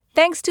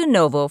Thanks to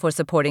Novo for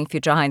supporting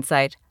Future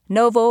Hindsight.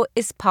 Novo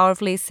is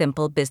powerfully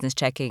simple business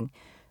checking.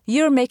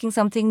 You're making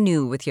something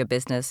new with your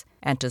business,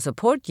 and to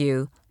support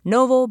you,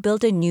 Novo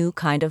built a new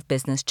kind of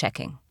business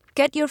checking.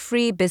 Get your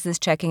free business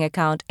checking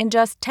account in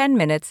just 10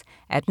 minutes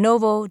at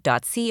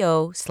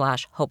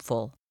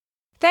novo.co/hopeful.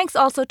 Thanks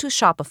also to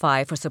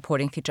Shopify for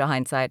supporting Future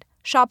Hindsight.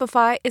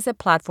 Shopify is a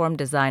platform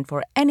designed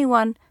for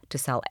anyone to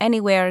sell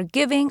anywhere,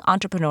 giving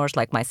entrepreneurs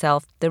like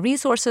myself the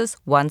resources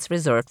once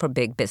reserved for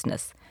big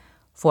business.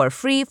 For a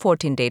free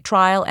 14-day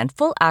trial and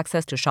full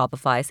access to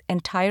Shopify's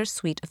entire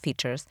suite of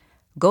features,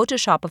 go to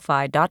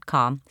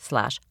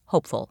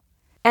shopify.com/hopeful.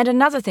 And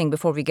another thing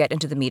before we get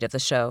into the meat of the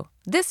show.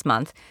 This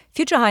month,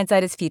 Future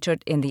Hindsight is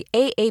featured in the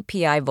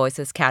AAPI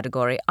Voices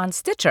category on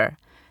Stitcher.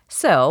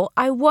 So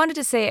I wanted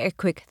to say a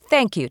quick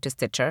thank you to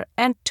Stitcher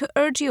and to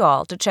urge you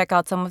all to check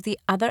out some of the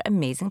other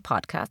amazing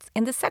podcasts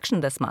in this section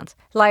this month,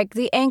 like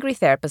the Angry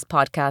Therapist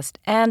podcast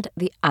and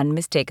the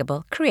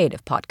Unmistakable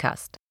Creative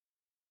podcast.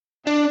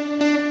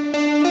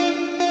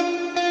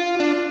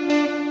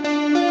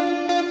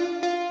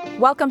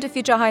 Welcome to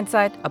Future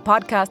Hindsight, a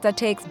podcast that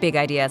takes big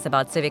ideas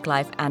about civic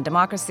life and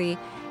democracy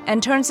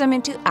and turns them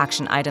into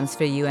action items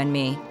for you and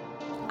me.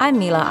 I'm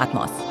Mila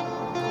Atmos.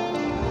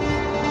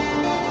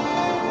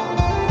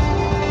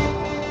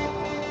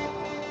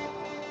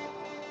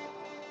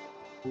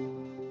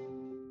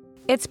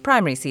 It's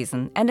primary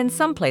season, and in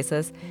some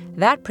places,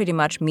 that pretty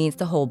much means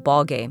the whole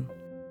ballgame.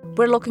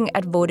 We're looking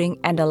at voting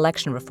and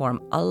election reform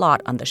a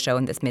lot on the show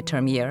in this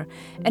midterm year,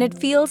 and it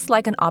feels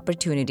like an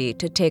opportunity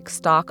to take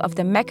stock of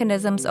the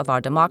mechanisms of our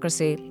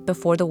democracy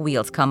before the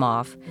wheels come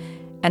off.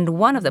 And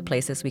one of the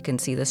places we can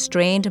see the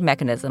strained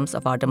mechanisms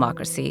of our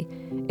democracy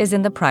is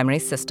in the primary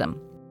system,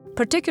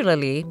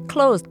 particularly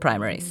closed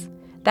primaries.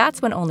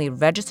 That's when only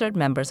registered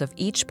members of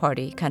each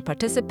party can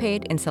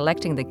participate in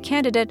selecting the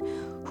candidate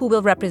who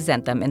will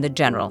represent them in the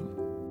general.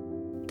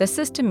 The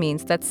system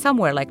means that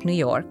somewhere like New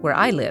York, where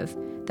I live,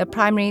 the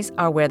primaries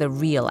are where the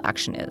real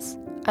action is.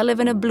 I live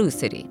in a blue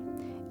city,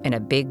 in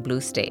a big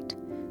blue state.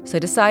 So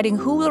deciding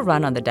who will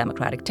run on the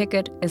Democratic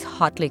ticket is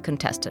hotly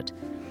contested.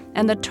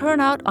 And the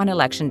turnout on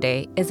election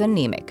day is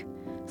anemic.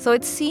 So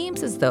it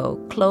seems as though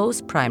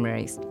closed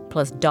primaries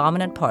plus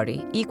dominant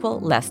party equal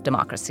less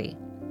democracy.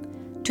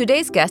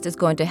 Today's guest is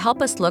going to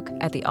help us look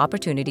at the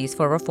opportunities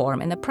for reform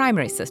in the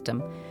primary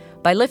system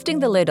by lifting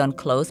the lid on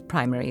closed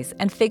primaries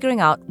and figuring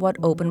out what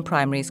open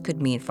primaries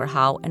could mean for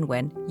how and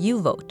when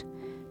you vote.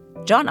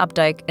 John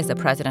Opdycke is the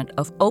president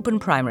of Open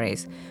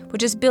Primaries,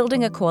 which is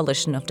building a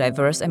coalition of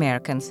diverse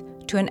Americans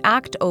to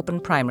enact open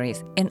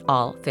primaries in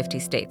all 50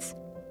 states.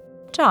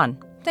 John,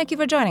 thank you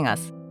for joining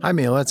us. Hi,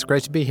 Mila. It's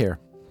great to be here.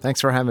 Thanks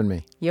for having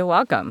me. You're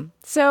welcome.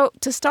 So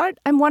to start,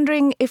 I'm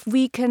wondering if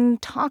we can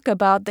talk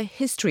about the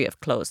history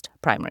of closed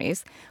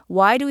primaries.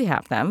 Why do we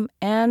have them?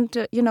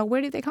 And,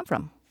 where do they come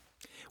from?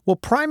 Well,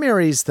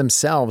 primaries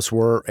themselves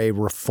were a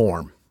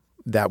reform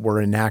that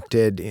were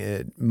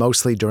enacted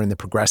mostly during the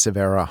Progressive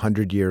Era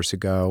 100 years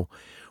ago,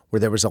 where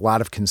there was a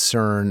lot of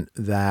concern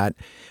that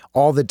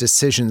all the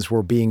decisions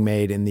were being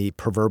made in the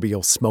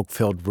proverbial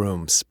smoke-filled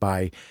rooms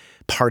by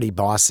party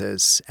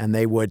bosses, and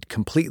they would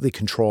completely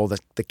control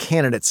the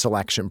candidate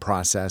selection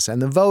process. And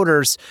the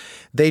voters,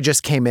 they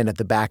just came in at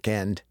the back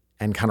end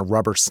and kind of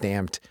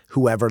rubber-stamped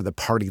whoever the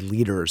party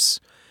leaders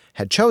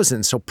had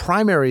chosen. So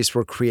primaries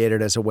were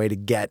created as a way to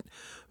get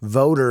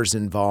voters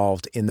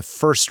involved in the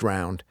first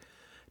round,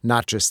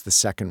 not just the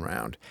second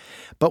round.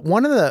 But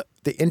one of the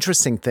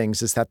interesting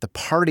things is that the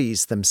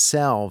parties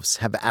themselves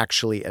have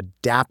actually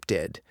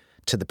adapted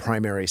to the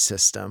primary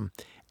system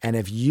and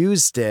have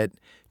used it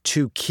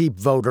to keep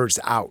voters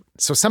out.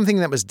 So something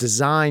that was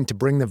designed to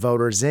bring the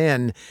voters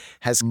in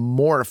has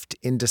morphed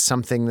into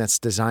something that's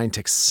designed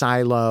to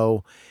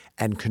silo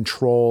and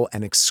control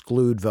and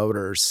exclude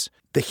voters.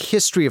 The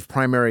history of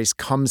primaries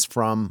comes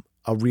from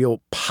a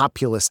real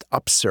populist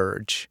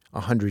upsurge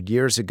 100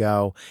 years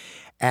ago,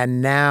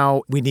 and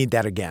now we need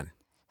that again.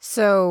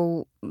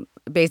 So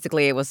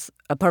basically it was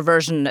a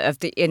perversion of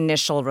the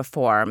initial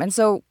reform. And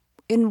so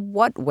in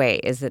what way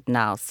is it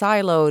now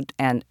siloed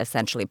and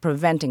essentially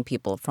preventing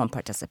people from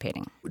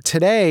participating?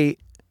 Today,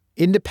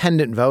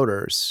 independent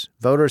voters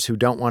who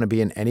don't want to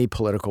be in any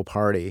political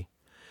party,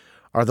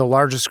 are the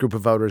largest group of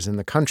voters in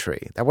the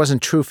country. That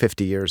wasn't true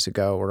 50 years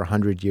ago or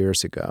 100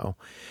 years ago.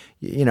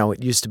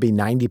 It used to be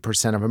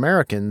 90% of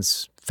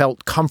Americans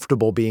felt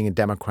comfortable being a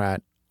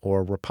Democrat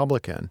or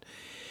Republican.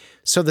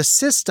 So the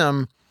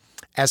system,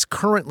 as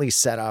currently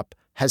set up,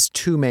 has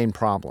two main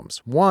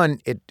problems. One,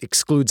 it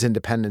excludes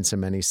independents in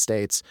many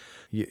states.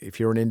 If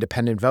you're an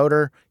independent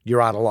voter,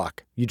 you're out of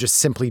luck. You just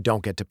simply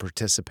don't get to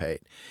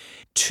participate.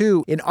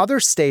 Two, in other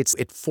states,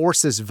 it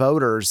forces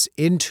voters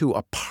into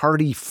a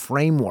party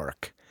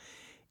framework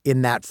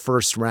in that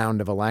first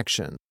round of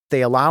election.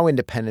 They allow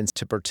independents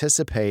to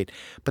participate,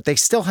 but they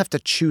still have to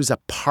choose a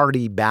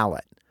party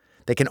ballot.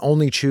 They can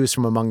only choose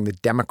from among the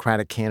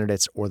Democratic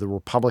candidates or the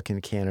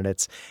Republican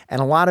candidates. And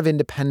a lot of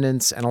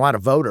independents and a lot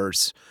of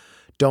voters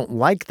don't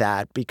like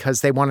that because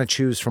they want to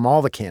choose from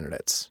all the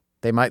candidates.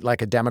 They might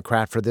like a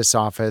Democrat for this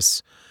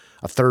office,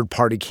 a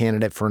third-party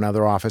candidate for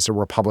another office, a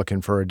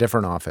Republican for a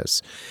different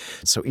office.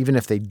 So even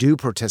if they do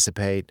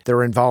participate,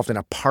 they're involved in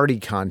a party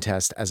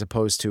contest as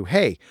opposed to,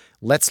 hey,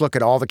 let's look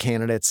at all the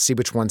candidates, see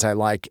which ones I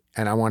like,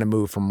 and I want to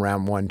move from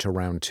round one to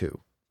round two.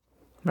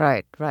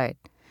 Right, right.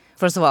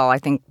 First of all, I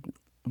think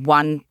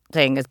one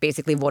thing is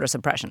basically voter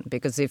suppression,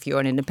 because if you're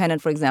an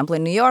independent, for example,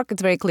 in New York,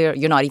 it's very clear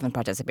you're not even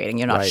participating.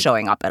 You're not Right.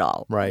 showing up at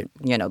all. Right.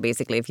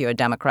 Basically, if you're a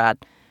Democrat,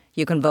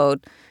 you can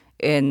vote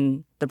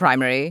in the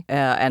primary.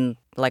 And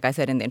like I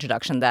said in the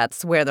introduction,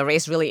 that's where the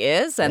race really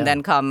is. And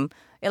then come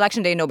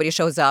election day, nobody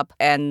shows up.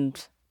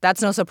 And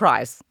that's no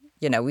surprise.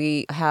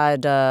 We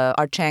had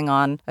Art Chang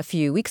on a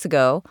few weeks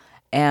ago,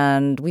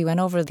 and we went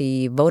over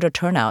the voter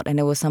turnout, and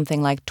it was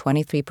something like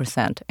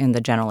 23% in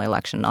the general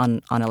election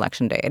on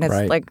election day. And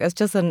it's it's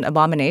just an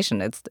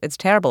abomination. It's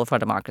terrible for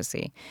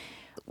democracy.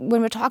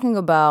 When we're talking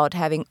about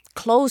having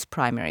closed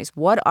primaries,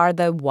 what are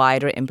the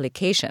wider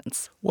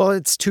implications? Well,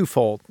 it's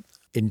twofold.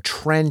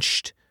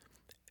 Entrenched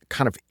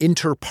kind of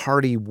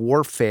inter-party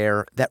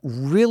warfare that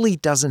really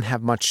doesn't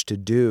have much to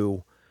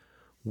do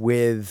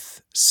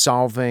with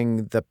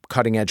solving the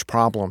cutting-edge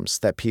problems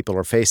that people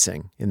are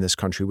facing in this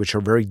country, which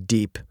are very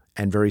deep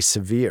and very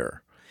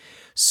severe.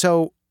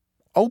 So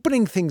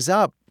opening things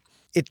up,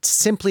 it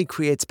simply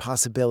creates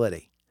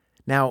possibility.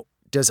 Now,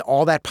 does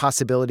all that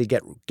possibility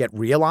get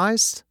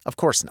realized? Of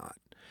course not.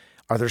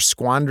 Are there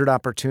squandered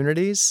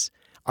opportunities?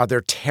 Are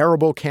there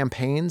terrible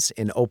campaigns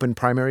in open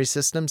primary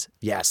systems?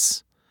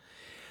 Yes.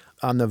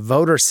 On the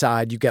voter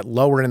side, you get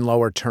lower and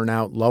lower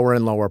turnout, lower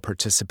and lower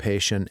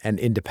participation, and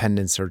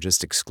independents are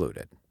just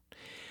excluded.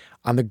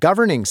 On the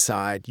governing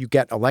side, you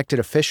get elected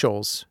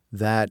officials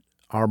that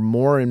are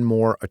more and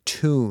more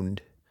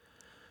attuned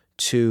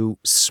to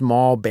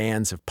small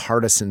bands of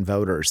partisan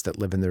voters that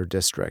live in their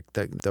district,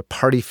 the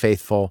party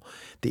faithful,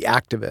 the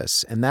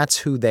activists, and that's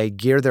who they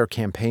gear their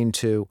campaign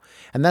to,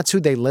 and that's who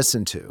they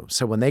listen to.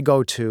 So when they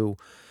go to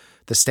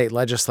the state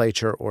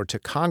legislature or to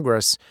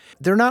Congress,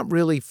 they're not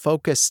really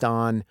focused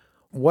on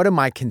what do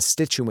my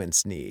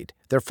constituents need.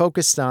 They're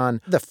focused on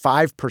the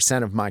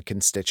 5% of my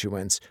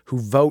constituents who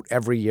vote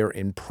every year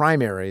in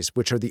primaries,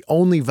 which are the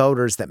only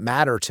voters that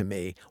matter to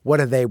me. What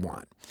do they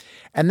want?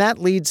 And that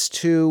leads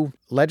to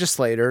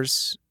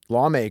legislators,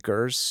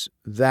 lawmakers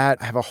that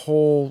have a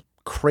whole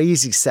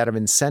crazy set of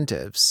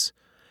incentives,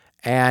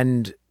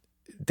 and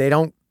they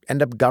don't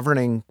end up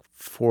governing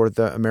for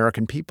the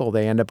American people.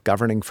 They end up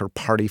governing for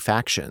party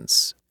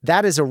factions.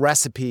 That is a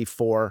recipe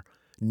for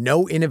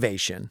no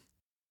innovation,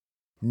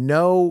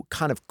 no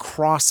kind of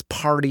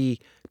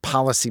cross-party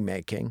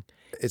policymaking.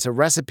 It's a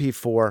recipe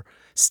for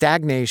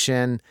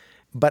stagnation.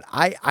 But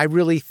I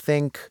really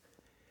think,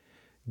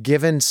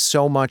 given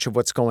so much of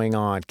what's going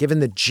on,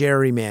 given the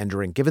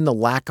gerrymandering, given the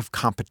lack of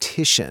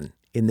competition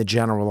in the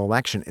general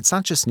election, it's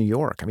not just New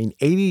York. I mean,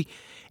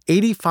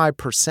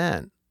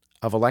 85%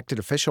 of elected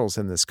officials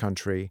in this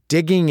country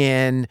digging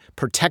in,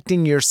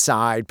 protecting your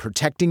side,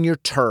 protecting your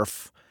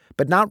turf,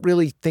 but not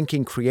really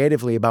thinking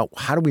creatively about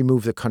how do we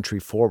move the country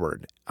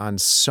forward on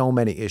so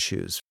many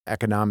issues,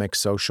 economic,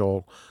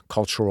 social,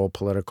 cultural,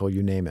 political,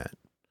 you name it.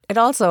 It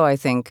also, I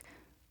think,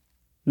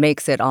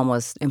 makes it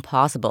almost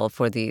impossible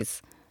for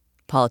these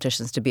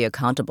politicians to be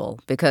accountable,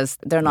 because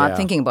they're not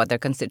thinking about their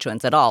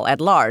constituents at all,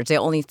 at large. They're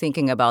only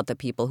thinking about the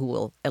people who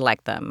will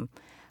elect them.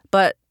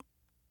 But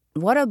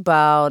what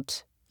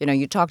about,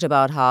 you talked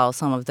about how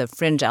some of the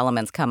fringe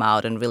elements come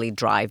out and really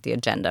drive the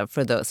agenda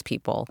for those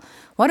people.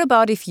 What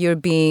about if you're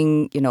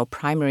being,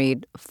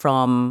 primaried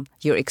from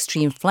your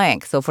extreme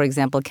flank? So, for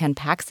example, Ken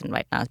Paxton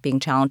right now is being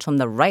challenged from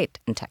the right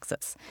in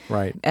Texas.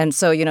 Right. And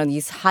so,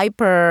 these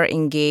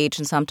hyper-engaged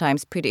and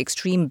sometimes pretty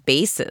extreme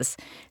bases,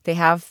 they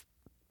have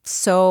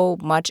so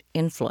much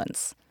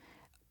influence.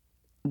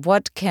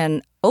 What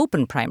can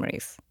open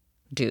primaries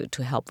do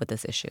to help with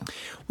this issue?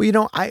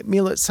 Well,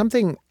 Mila,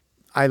 something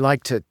I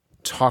like to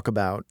talk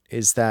about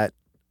is that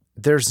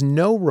there's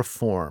no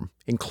reform,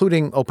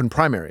 including open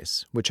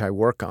primaries, which I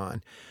work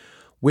on,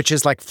 which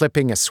is like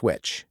flipping a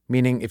switch,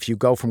 meaning if you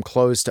go from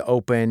closed to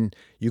open,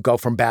 you go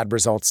from bad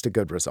results to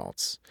good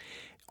results.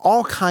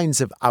 All kinds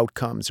of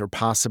outcomes are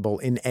possible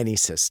in any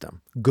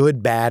system,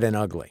 good, bad, and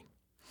ugly.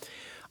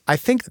 I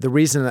think the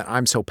reason that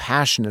I'm so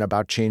passionate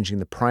about changing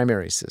the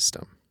primary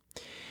system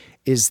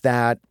is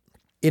that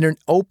in an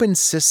open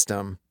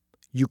system,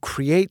 you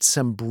create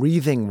some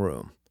breathing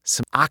room,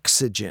 some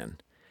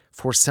oxygen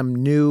for some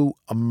new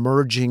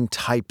emerging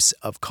types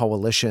of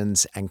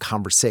coalitions and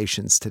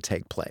conversations to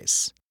take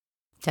place.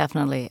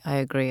 Definitely. I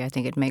agree. I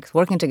think it makes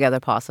working together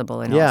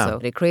possible. And also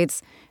it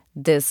creates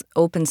this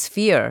open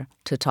sphere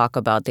to talk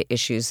about the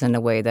issues in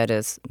a way that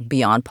is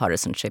beyond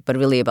partisanship, but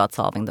really about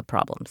solving the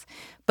problems.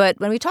 But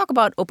when we talk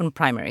about open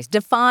primaries,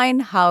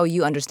 define how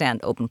you understand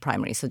open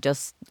primaries, so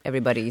just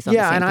everybody's on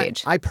the same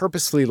page. I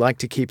purposely like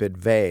to keep it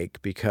vague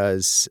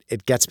because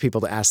it gets people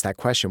to ask that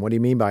question. What do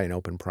you mean by an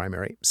open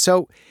primary?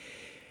 So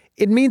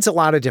it means a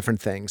lot of different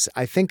things.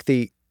 I think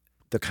the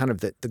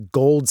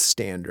gold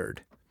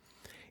standard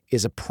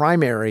is a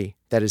primary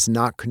that is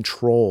not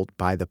controlled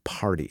by the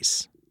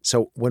parties.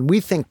 So when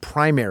we think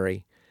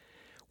primary,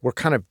 we're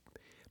kind of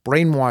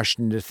brainwashed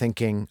into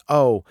thinking,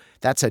 oh,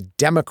 that's a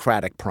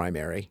Democratic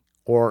primary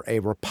or a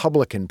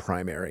Republican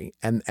primary.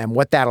 And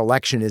what that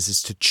election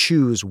is to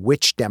choose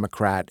which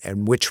Democrat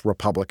and which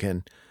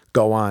Republican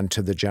go on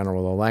to the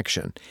general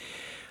election.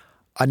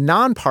 A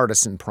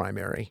nonpartisan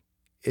primary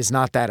is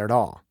not that at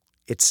all.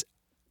 It's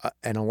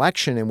an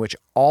election in which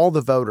all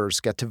the voters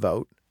get to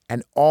vote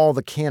and all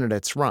the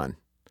candidates run.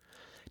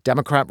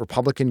 Democrat,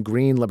 Republican,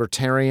 Green,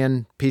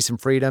 Libertarian, Peace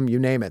and Freedom, you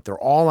name it. They're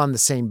all on the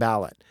same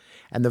ballot.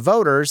 And the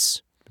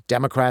voters,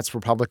 Democrats,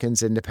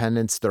 Republicans,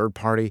 Independents, third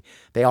party,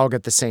 they all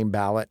get the same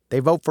ballot.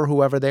 They vote for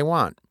whoever they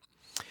want.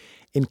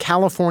 In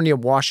California,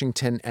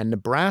 Washington, and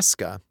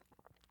Nebraska,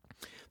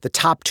 the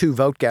top 2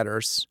 vote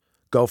getters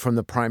go from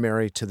the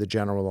primary to the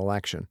general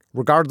election,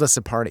 regardless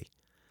of party.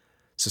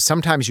 So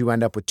sometimes you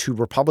end up with 2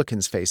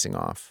 Republicans facing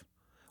off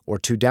or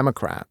 2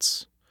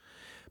 Democrats.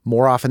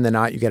 More often than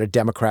not, you get a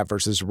Democrat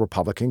versus a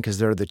Republican because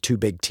they're the 2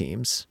 big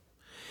teams.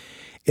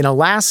 In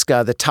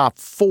Alaska, the top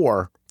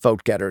 4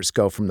 vote getters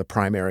go from the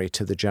primary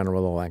to the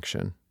general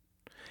election.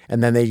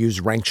 And then they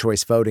use ranked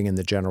choice voting in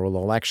the general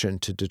election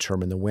to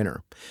determine the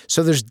winner.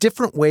 So there's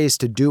different ways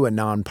to do a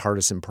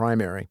nonpartisan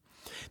primary.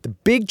 The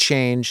big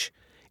change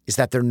is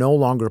that they're no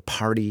longer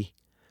party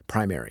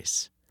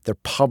primaries. They're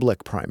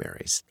public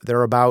primaries.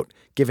 They're about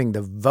giving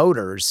the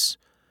voters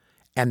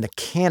and the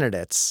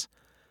candidates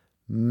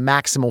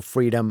maximal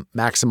freedom,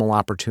 maximal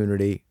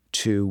opportunity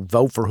to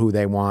vote for who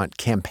they want,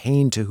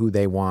 campaign to who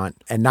they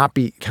want, and not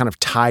be kind of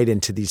tied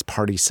into these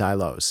party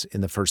silos in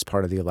the first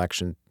part of the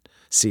election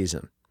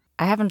season.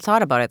 I haven't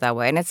thought about it that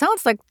way. And it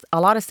sounds like a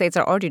lot of states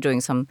are already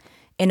doing some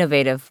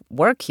innovative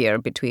work here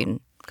between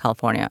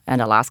California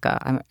and Alaska.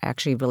 I'm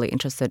actually really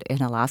interested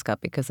in Alaska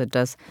because it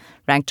does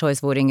ranked choice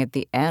voting at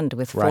the end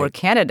with 4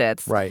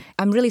 candidates. Right.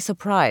 I'm really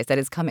surprised that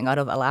it's coming out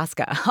of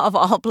Alaska, of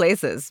all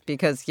places,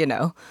 because,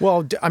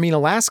 Well, I mean,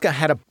 Alaska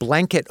had a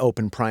blanket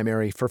open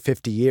primary for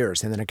 50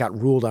 years, and then it got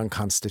ruled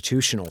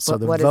unconstitutional. So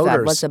what is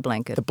that? What's a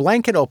blanket? The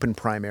blanket open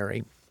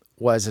primary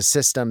was a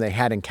system they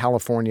had in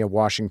California,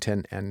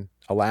 Washington, and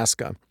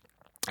Alaska,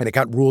 and it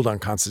got ruled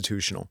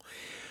unconstitutional.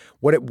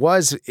 What it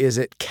was is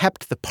it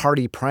kept the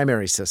party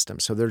primary system.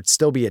 So there'd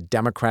still be a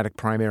Democratic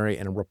primary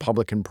and a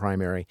Republican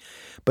primary.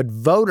 But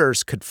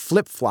voters could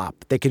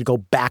flip-flop. They could go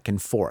back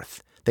and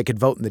forth. They could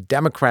vote in the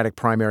Democratic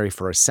primary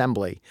for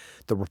Assembly,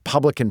 the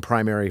Republican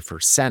primary for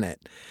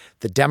Senate,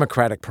 the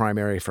Democratic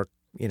primary for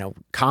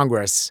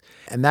Congress,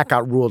 and that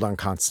got ruled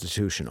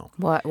unconstitutional.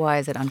 Why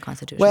is it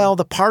unconstitutional? Well,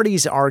 the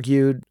parties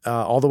argued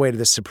all the way to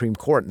the Supreme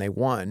Court, and they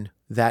won,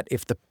 that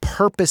if the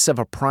purpose of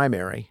a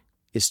primary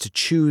is to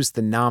choose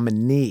the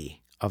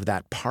nominee of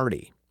that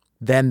party,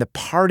 then the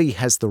party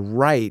has the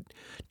right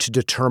to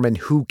determine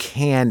who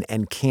can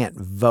and can't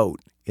vote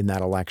in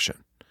that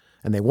election.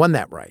 And they won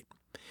that right.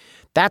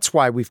 That's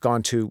why we've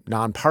gone to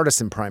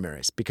nonpartisan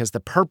primaries, because the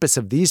purpose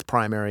of these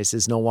primaries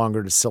is no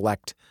longer to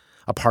select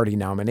a party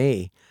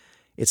nominee.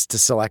 It's to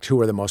select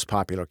who are the most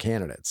popular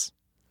candidates.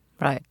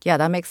 Right. Yeah,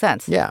 that makes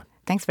sense. Yeah.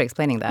 Thanks for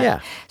explaining that. Yeah.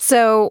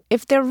 So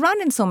if they're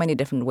run in so many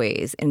different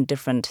ways in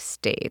different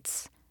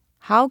states,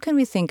 how can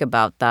we think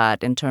about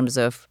that in terms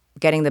of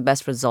getting the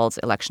best results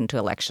election to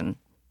election?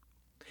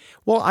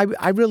 Well,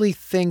 I really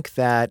think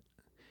that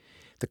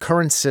the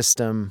current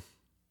system,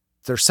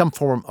 there's some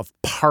form of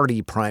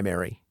party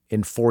primary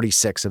in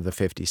 46 of the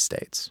 50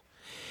 states.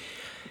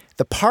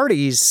 The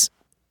parties,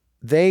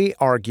 they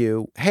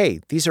argue, hey,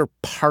 these are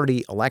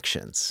party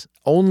elections.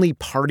 Only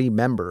party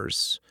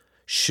members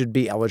should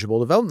be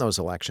eligible to vote in those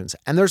elections.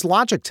 And there's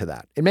logic to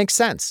that. It makes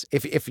sense.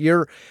 If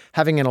you're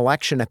having an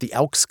election at the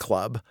Elks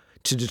Club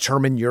to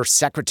determine your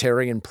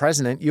secretary and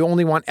president, you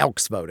only want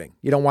Elks voting.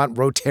 You don't want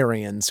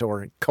Rotarians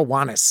or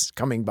Kiwanis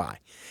coming by.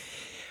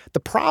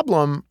 The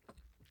problem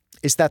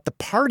is that the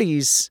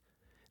parties,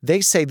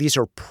 they say these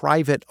are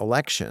private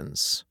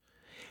elections,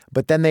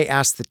 but then they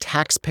ask the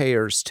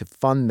taxpayers to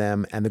fund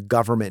them and the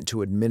government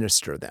to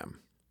administer them.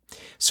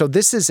 So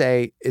this is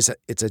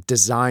it's a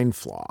design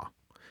flaw.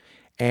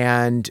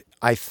 And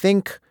I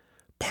think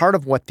part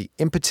of what the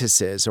impetus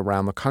is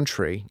around the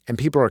country, and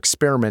people are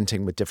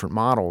experimenting with different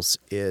models,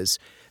 is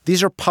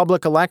these are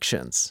public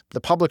elections. The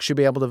public should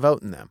be able to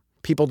vote in them.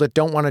 People that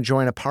don't want to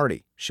join a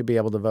party should be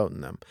able to vote in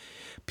them.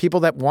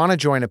 People that want to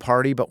join a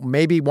party but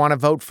maybe want to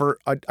vote for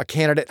a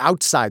candidate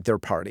outside their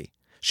party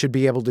should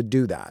be able to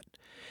do that.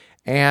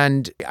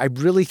 And I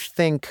really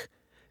think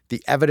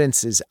the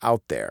evidence is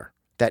out there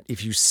that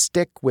if you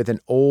stick with an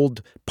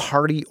old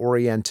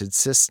party-oriented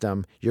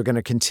system, you're going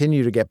to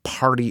continue to get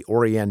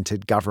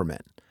party-oriented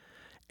government.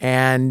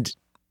 And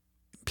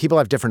people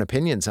have different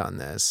opinions on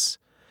this.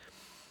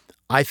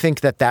 I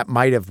think that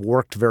might have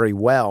worked very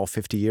well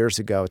 50 years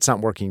ago. It's not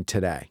working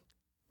today.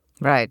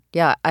 Right.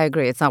 Yeah, I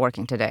agree. It's not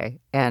working today.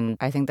 And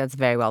I think that's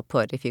very well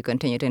put. If you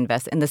continue to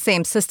invest in the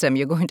same system,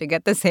 you're going to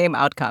get the same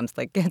outcomes.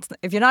 Like,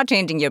 if you're not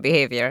changing your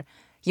behavior,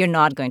 you're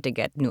not going to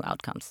get new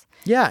outcomes.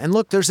 Yeah. And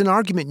look, there's an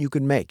argument you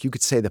could make. You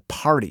could say the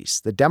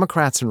parties, the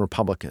Democrats and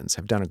Republicans,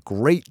 have done a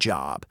great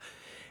job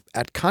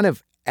at kind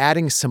of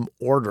adding some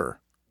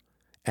order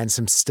and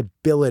some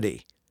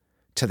stability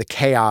to the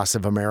chaos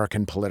of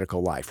American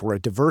political life. We're a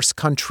diverse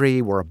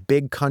country. We're a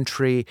big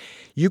country.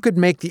 You could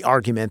make the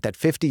argument that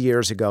 50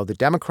 years ago, the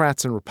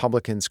Democrats and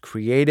Republicans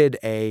created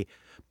a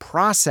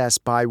process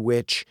by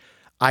which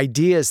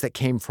ideas that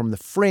came from the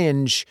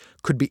fringe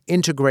could be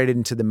integrated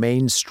into the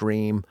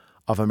mainstream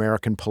of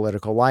American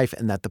political life,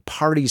 and that the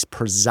parties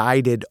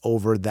presided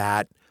over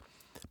that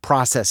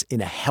process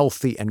in a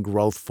healthy and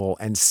growthful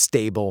and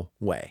stable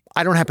way.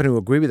 I don't happen to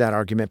agree with that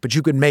argument, but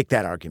you could make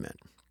that argument.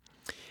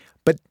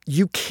 But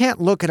you can't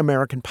look at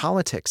American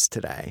politics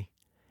today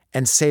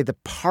and say the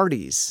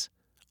parties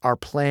are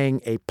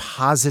playing a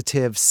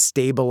positive,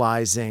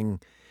 stabilizing,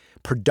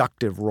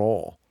 productive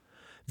role.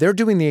 They're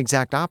doing the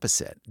exact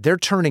opposite. They're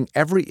turning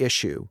every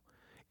issue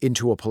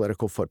into a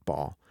political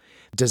football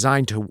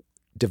designed to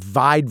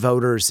divide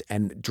voters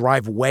and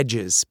drive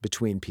wedges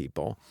between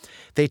people.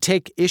 They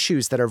take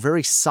issues that are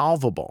very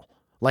solvable,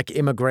 like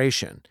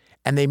immigration,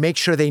 and they make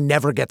sure they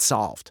never get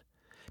solved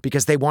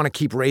because they want to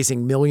keep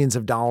raising millions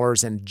of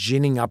dollars and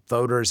ginning up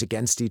voters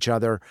against each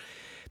other.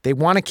 They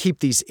want to keep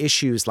these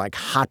issues like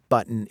hot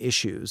button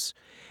issues.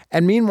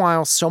 And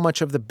meanwhile, so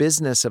much of the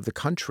business of the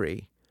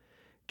country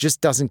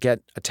just doesn't get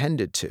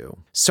attended to.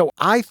 So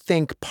I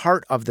think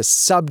part of the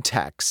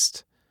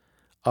subtext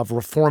of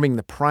reforming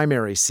the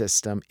primary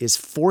system is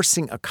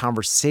forcing a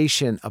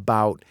conversation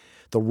about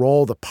the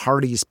role the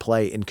parties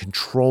play in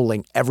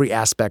controlling every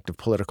aspect of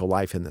political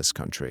life in this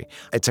country.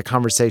 It's a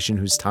conversation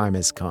whose time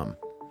has come.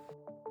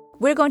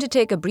 We're going to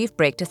take a brief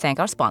break to thank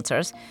our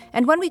sponsors,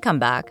 and when we come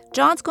back,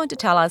 John's going to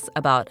tell us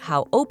about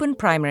how open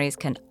primaries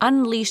can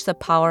unleash the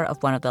power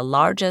of one of the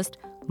largest,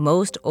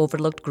 most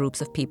overlooked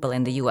groups of people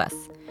in the U.S.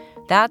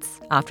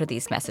 That's after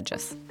these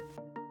messages.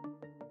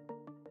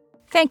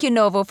 Thank you,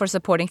 Novo, for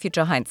supporting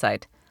Future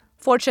Hindsight.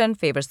 Fortune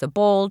favors the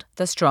bold,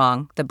 the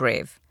strong, the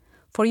brave.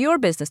 For your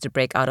business to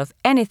break out of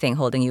anything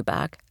holding you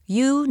back,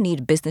 you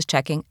need business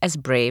checking as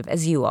brave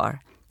as you are.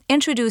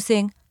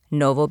 Introducing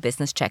Novo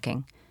Business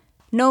Checking.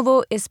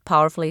 Novo is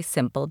powerfully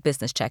simple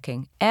business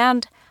checking,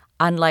 and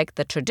unlike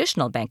the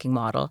traditional banking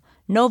model,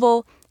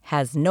 Novo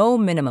has no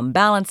minimum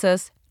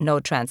balances, no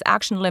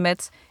transaction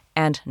limits,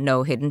 and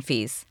no hidden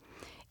fees.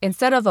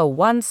 Instead of a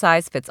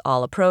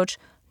one-size-fits-all approach,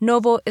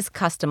 Novo is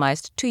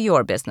customized to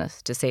your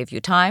business to save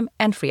you time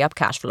and free up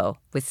cash flow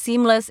with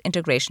seamless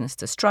integrations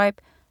to Stripe,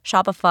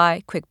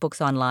 Shopify, QuickBooks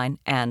Online,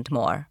 and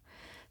more.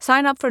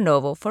 Sign up for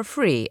Novo for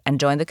free and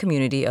join the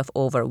community of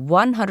over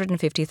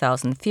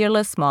 150,000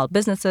 fearless small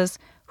businesses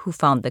who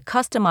found the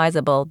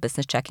customizable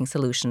business checking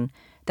solution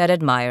that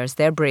admires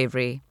their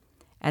bravery.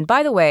 And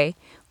by the way,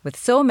 with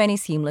so many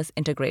seamless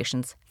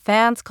integrations,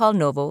 fans call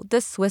Novo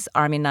the Swiss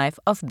Army knife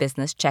of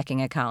business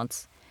checking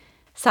accounts.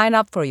 Sign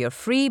up for your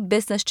free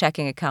business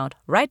checking account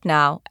right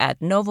now at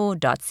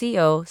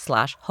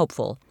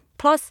novo.co/hopeful.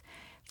 Plus,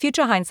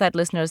 Future Hindsight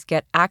listeners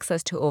get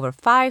access to over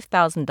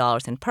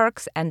 $5,000 in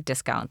perks and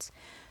discounts.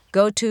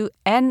 Go to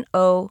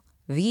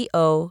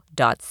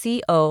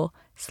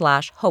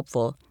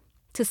novo.co/hopeful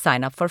to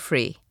sign up for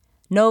free.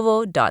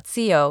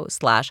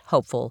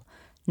 novo.co/hopeful.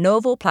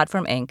 Novo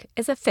Platform Inc.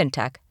 is a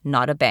fintech,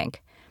 not a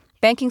bank.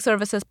 Banking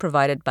services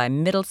provided by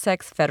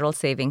Middlesex Federal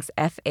Savings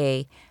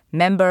FA,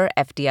 member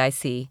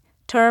FDIC.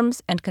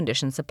 Terms and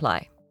conditions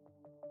apply.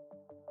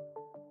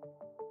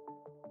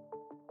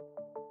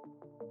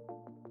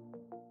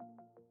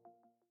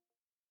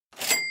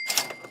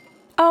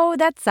 Oh,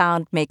 that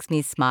sound makes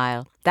me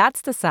smile.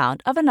 That's the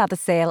sound of another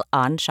sale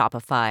on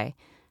Shopify.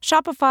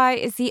 Shopify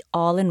is the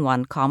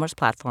all-in-one commerce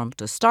platform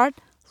to start,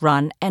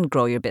 run, and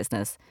grow your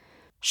business.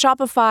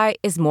 Shopify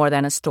is more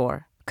than a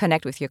store.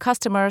 Connect with your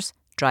customers,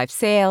 drive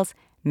sales,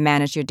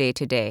 manage your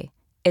day-to-day.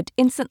 It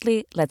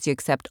instantly lets you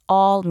accept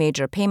all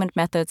major payment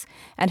methods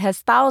and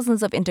has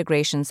thousands of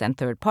integrations and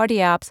third-party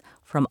apps,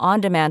 from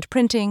on-demand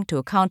printing to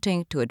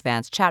accounting to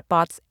advanced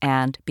chatbots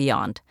and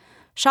beyond.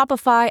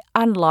 Shopify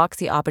unlocks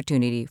the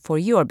opportunity for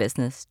your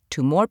business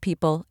to more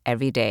people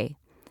every day.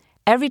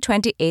 Every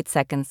 28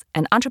 seconds,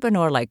 an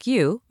entrepreneur like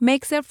you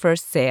makes their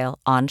first sale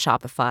on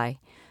Shopify.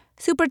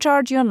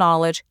 Supercharge your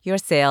knowledge, your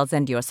sales,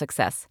 and your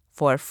success.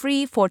 For a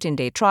free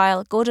 14-day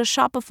trial, go to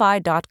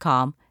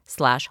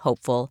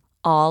shopify.com/hopeful,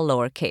 all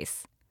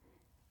lowercase.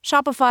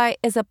 Shopify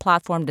is a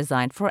platform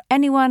designed for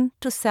anyone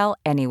to sell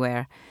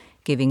anywhere,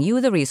 giving you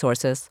the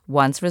resources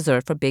once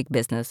reserved for big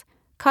business,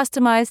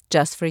 customized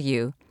just for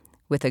you,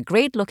 with a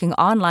great-looking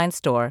online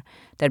store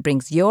that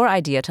brings your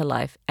idea to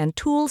life and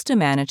tools to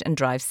manage and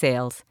drive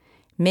sales.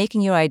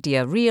 Making your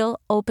idea real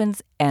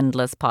opens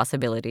endless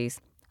possibilities.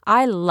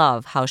 I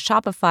love how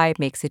Shopify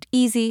makes it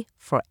easy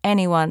for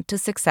anyone to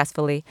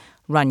successfully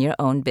run your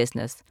own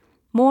business.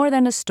 More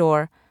than a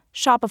store,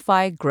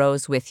 Shopify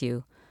grows with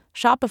you.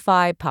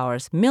 Shopify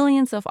powers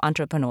millions of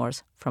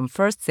entrepreneurs from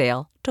first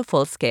sale to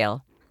full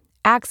scale.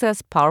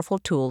 Access powerful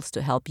tools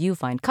to help you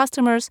find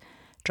customers,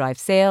 drive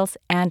sales,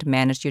 and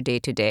manage your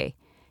day-to-day.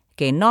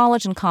 Gain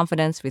knowledge and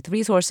confidence with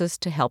resources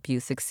to help you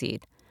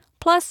succeed.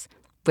 Plus,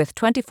 with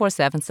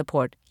 24/7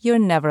 support, you're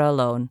never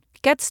alone.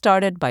 Get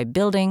started by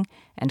building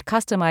and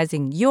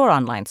customizing your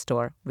online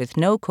store with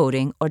no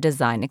coding or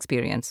design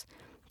experience.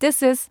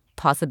 This is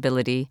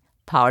possibility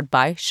powered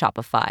by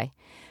Shopify.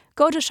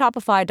 Go to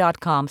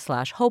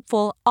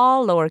shopify.com/hopeful,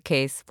 all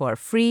lowercase, for a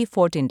free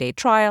 14-day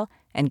trial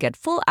and get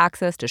full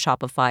access to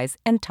Shopify's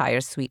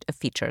entire suite of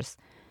features.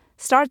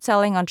 Start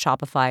selling on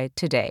Shopify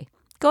today.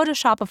 Go to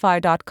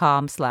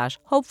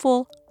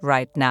shopify.com/hopeful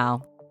right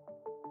now.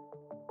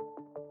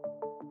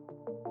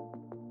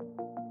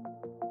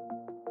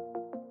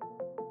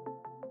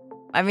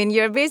 I mean,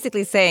 you're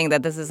basically saying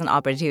that this is an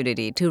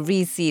opportunity to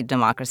reseed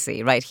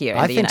democracy right here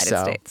in the United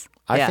States.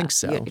 I think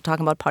so. You're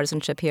talking about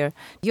partisanship here.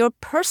 You're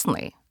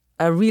personally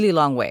a really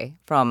long way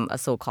from a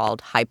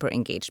so-called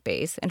hyper-engaged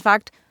base. In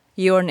fact,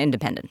 you're an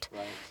independent.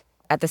 Right.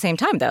 At the same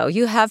time, though,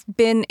 you have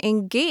been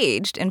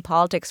engaged in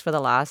politics for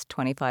the last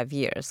 25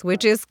 years,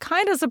 which is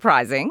kind of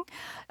surprising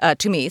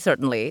to me,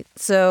 certainly.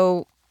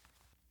 So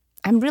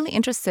I'm really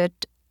interested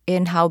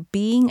in how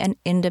being an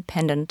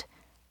independent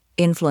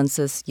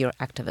influences your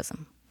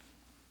activism.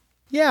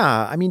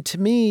 Yeah, I mean, to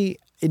me,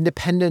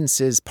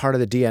 independence is part of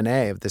the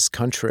DNA of this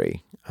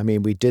country. I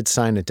mean, we did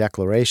sign a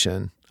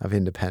Declaration of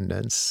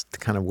Independence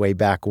kind of way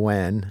back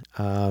when.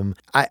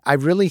 I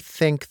really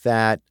think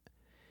that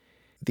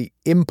the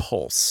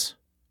impulse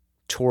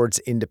towards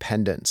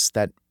independence,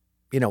 that,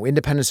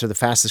 independents are the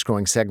fastest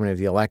growing segment of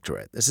the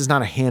electorate. This is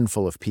not a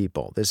handful of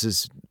people. This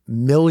is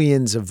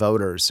millions of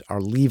voters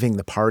are leaving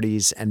the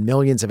parties and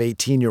millions of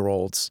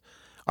 18-year-olds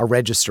are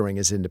registering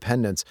as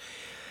independents.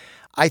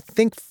 I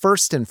think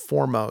first and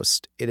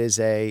foremost, it is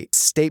a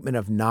statement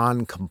of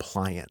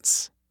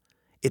non-compliance.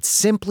 It's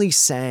simply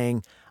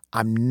saying,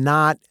 I'm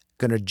not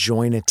going to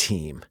join a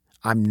team.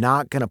 I'm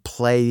not going to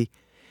play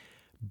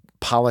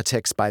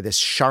politics by this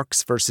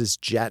sharks versus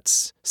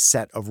jets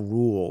set of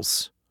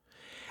rules.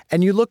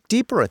 And you look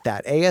deeper at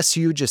that.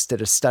 ASU just did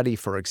a study,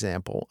 for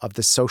example, of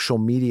the social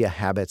media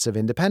habits of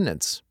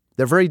independents.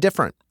 They're very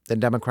different than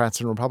Democrats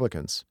and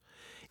Republicans.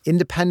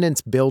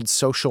 Independents build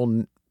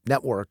social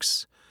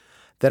networks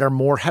that are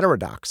more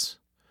heterodox.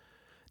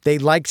 They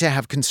like to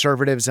have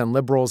conservatives and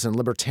liberals and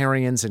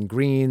libertarians and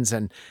greens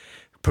and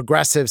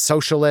progressive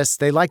socialists.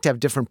 They like to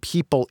have different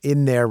people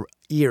in their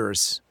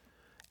ears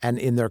and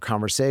in their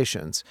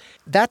conversations.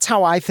 That's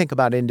how I think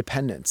about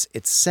independence.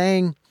 It's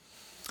saying,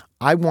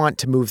 I want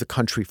to move the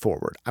country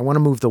forward. I want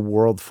to move the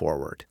world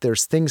forward.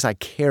 There's things I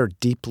care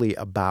deeply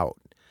about.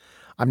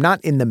 I'm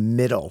not in the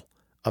middle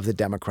of the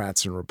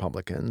Democrats and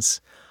Republicans.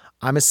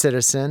 I'm a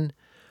citizen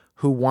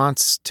who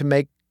wants to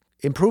make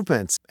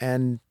improvements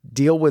and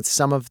deal with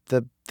some of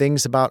the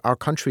things about our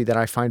country that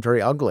I find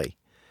very ugly.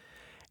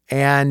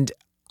 And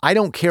I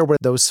don't care where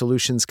those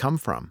solutions come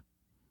from.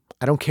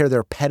 I don't care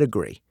their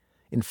pedigree.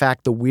 In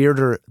fact, the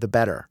weirder, the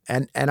better.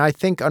 And I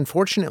think,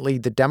 unfortunately,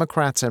 the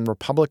Democrats and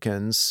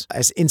Republicans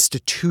as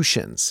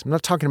institutions, I'm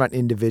not talking about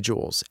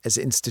individuals, as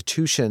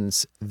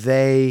institutions,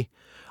 they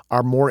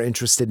are more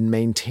interested in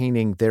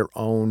maintaining their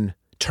own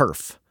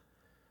turf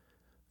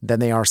than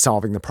they are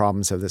solving the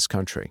problems of this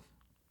country.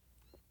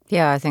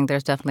 Yeah, I think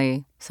there's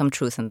definitely some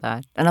truth in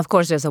that. And of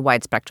course, there's a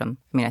wide spectrum.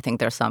 I mean, I think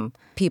there's some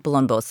people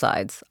on both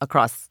sides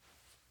across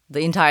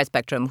the entire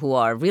spectrum who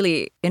are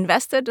really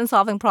invested in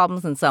solving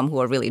problems and some who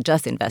are really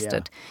just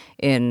invested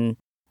in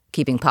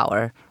keeping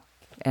power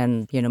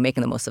and,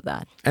 making the most of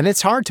that. And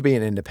it's hard to be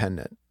an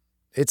independent.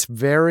 It's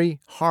very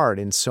hard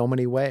in so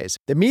many ways.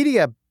 The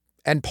media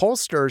and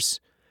pollsters,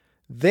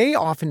 they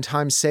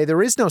oftentimes say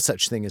there is no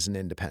such thing as an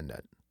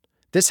independent.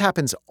 This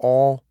happens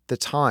all the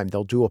time.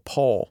 They'll do a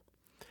poll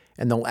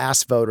and they'll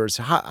ask voters,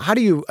 how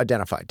do you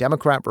identify,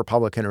 Democrat,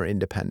 Republican, or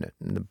independent?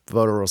 And the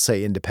voter will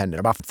say independent.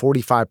 About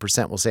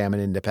 45% will say I'm an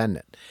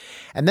independent.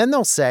 And then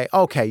they'll say,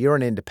 okay, you're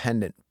an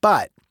independent,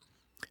 but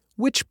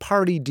which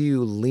party do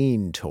you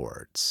lean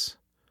towards?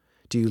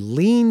 Do you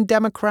lean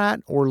Democrat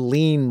or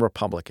lean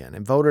Republican?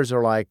 And voters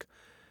are like,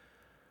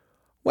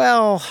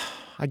 well,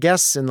 I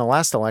guess in the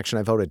last election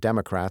I voted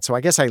Democrat, so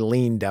I guess I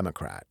lean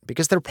Democrat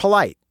because they're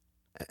polite,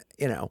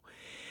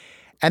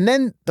 And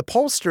then the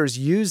pollsters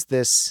use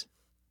this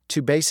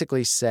to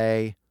basically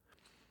say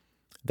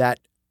that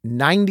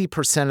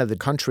 90% of the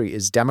country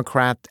is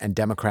Democrat and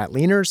Democrat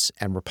leaners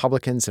and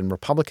Republicans and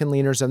Republican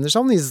leaners. And there's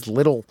only this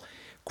little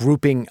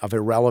grouping of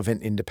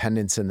irrelevant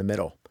independents in the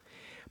middle.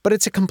 But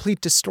it's a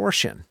complete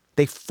distortion.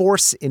 They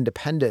force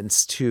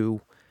independents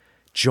to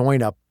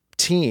join a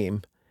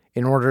team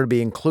in order to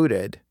be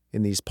included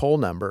in these poll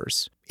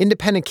numbers.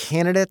 Independent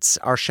candidates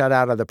are shut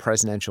out of the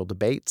presidential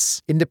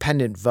debates.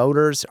 Independent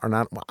voters are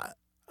not...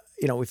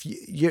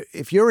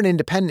 if you're an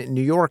independent in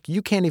New York,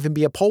 you can't even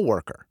be a poll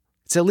worker.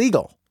 It's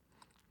illegal.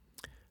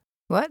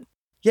 What?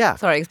 Yeah.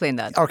 Sorry, explain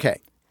that.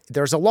 Okay.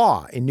 There's a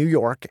law in New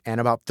York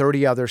and about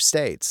 30 other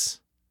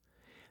states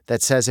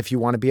that says if you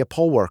want to be a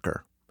poll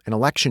worker, an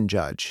election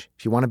judge,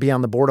 if you want to be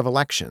on the board of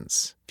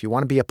elections, if you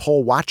want to be a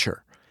poll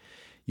watcher,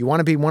 you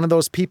want to be one of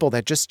those people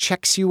that just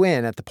checks you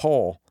in at the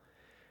poll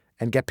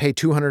and get paid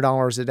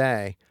 $200 a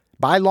day,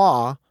 by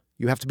law,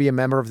 you have to be a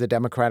member of the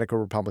Democratic or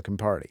Republican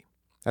Party.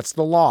 That's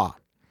the law.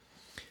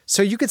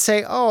 So you could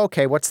say, oh,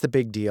 okay, what's the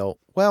big deal?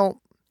 Well,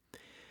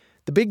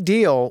 the big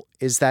deal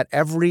is that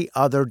every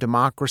other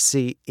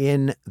democracy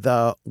in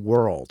the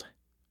world,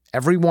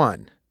 every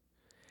one,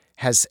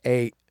 has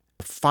a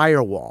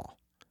firewall,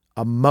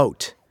 a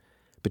moat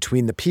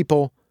between the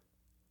people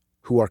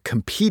who are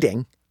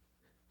competing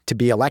to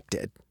be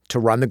elected, to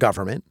run the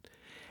government,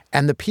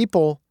 and the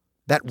people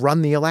that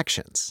run the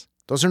elections.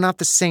 Those are not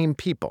the same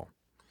people.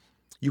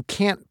 You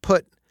can't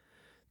put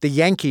the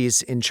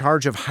Yankees in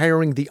charge of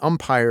hiring the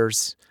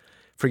umpires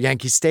for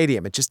Yankee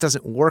Stadium. It just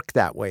doesn't work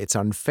that way. It's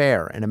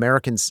unfair, and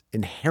Americans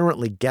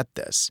inherently get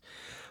this.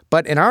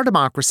 But in our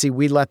democracy,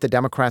 we let the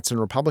Democrats and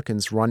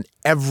Republicans run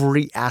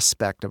every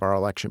aspect of our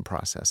election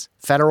process.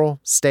 Federal,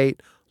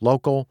 state,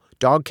 local,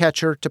 dog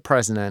catcher to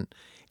president.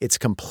 It's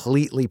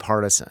completely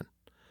partisan.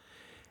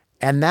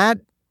 And that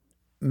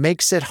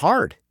makes it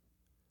hard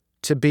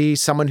to be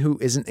someone who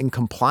isn't in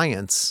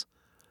compliance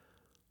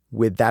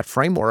with that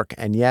framework.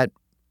 And yet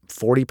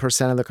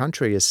 40% of the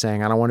country is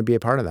saying, I don't want to be a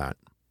part of that.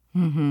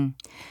 Mm-hmm.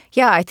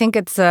 Yeah, I think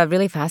it's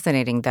really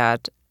fascinating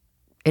that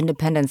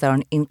independents are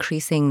an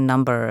increasing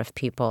number of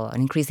people,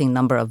 an increasing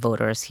number of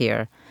voters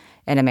here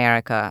in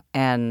America.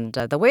 And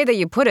the way that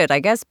you put it, I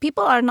guess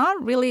people are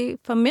not really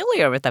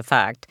familiar with the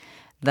fact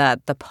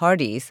that the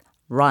parties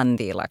run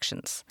the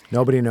elections.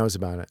 Nobody knows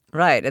about it.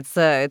 Right.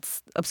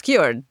 It's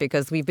obscured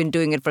because we've been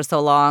doing it for so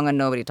long and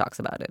nobody talks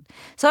about it.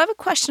 So I have a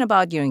question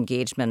about your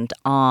engagement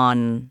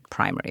on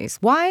primaries.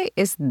 Why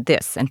is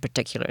this in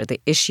particular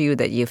the issue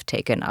that you've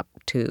taken up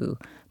to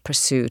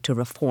pursue, to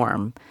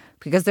reform?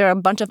 Because there are a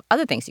bunch of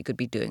other things you could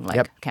be doing,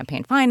 like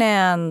campaign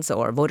finance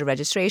or voter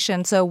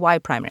registration. So why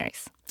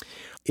primaries?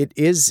 It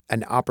is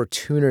an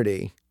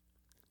opportunity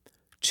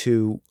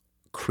to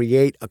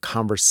create a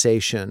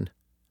conversation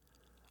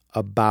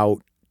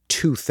about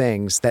two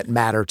things that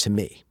matter to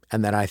me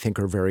and that I think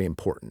are very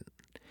important.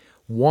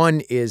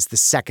 One is the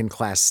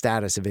second-class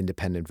status of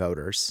independent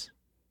voters.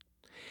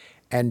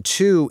 And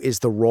two is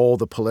the role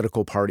the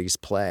political parties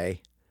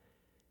play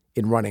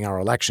in running our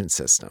election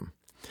system.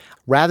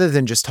 Rather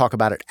than just talk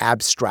about it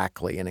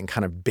abstractly and in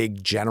kind of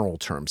big general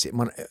terms,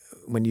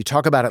 when you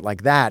talk about it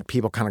like that,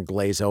 people kind of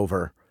glaze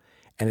over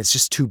and it's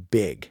just too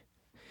big.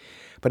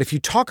 But if you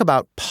talk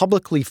about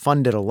publicly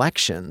funded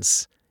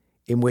elections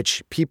in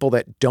which people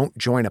that don't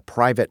join a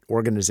private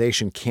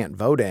organization can't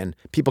vote in,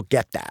 people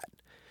get that.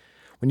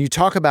 When you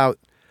talk about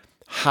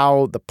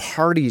how the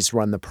parties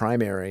run the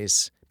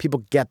primaries,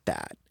 people get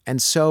that.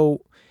 And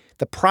so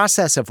the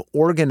process of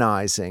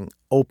organizing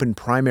open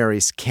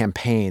primaries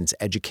campaigns,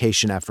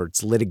 education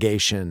efforts,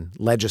 litigation,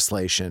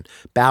 legislation,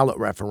 ballot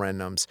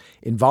referendums,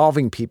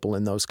 involving people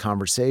in those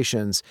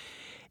conversations,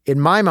 in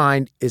my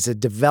mind, is a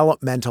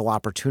developmental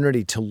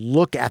opportunity to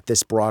look at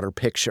this broader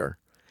picture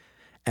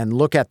and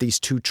look at these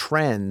two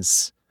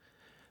trends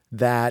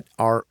that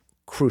are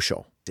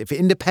crucial. If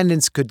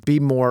independence could be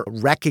more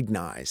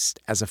recognized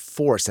as a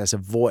force, as a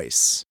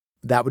voice,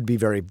 that would be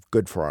very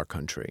good for our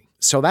country.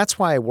 So that's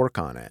why I work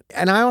on it.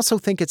 And I also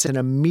think it's an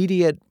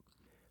immediate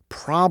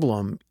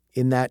problem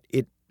in that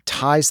it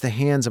ties the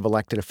hands of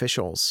elected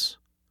officials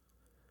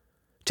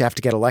to have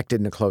to get elected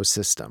in a closed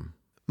system.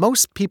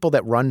 Most people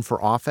that run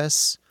for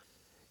office,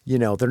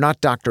 they're not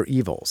Dr.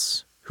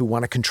 Evils who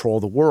want to control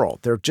the world.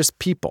 They're just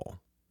people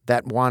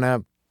that want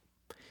to,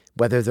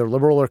 whether they're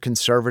liberal or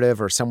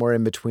conservative or somewhere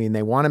in between,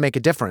 they want to make a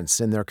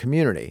difference in their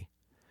community.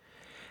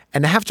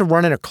 And to have to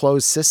run in a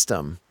closed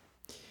system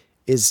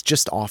is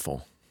just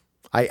awful.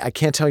 I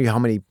can't tell you how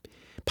many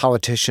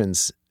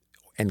politicians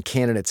and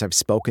candidates I've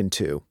spoken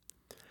to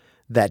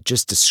that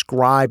just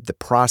describe the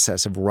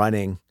process of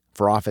running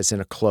for office in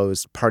a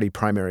closed party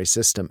primary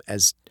system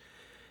as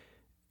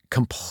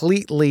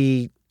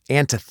completely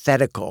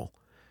antithetical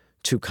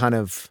to kind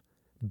of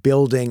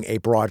building a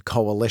broad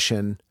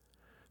coalition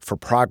for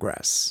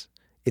progress.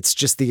 It's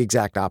just the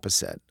exact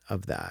opposite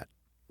of that.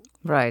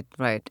 Right,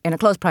 right. In a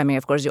closed primary,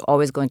 of course, you're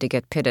always going to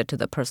get pitted to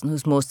the person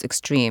who's most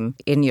extreme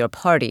in your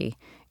party.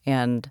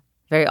 And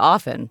very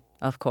often,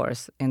 of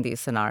course, in these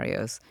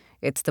scenarios,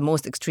 it's the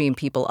most extreme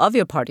people of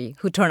your party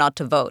who turn out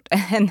to vote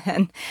and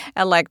then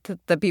elect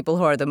the people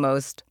who are the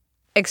most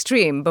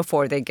extreme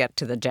before they get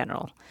to the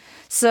general.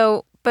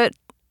 So, but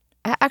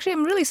actually,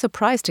 I'm really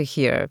surprised to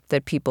hear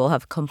that people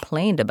have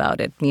complained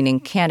about it, meaning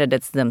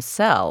candidates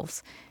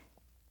themselves.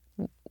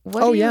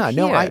 What do you hear?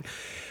 No,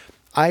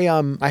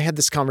 I had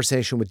this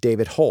conversation with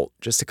David Holt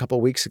just a couple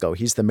of weeks ago.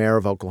 He's the mayor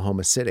of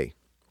Oklahoma City.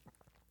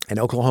 And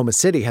Oklahoma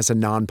City has a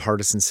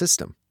nonpartisan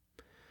system.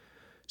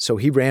 So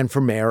he ran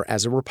for mayor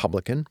as a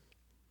Republican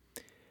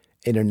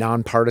in a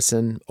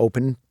nonpartisan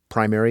open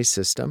primary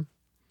system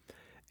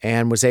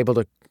and was able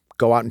to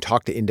go out and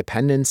talk to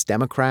independents,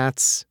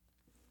 Democrats,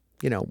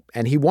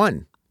 and he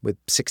won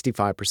with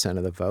 65%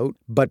 of the vote.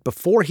 But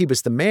before he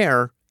was the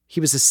mayor, he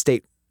was a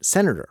state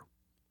senator.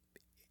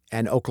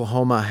 And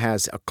Oklahoma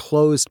has a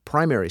closed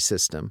primary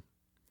system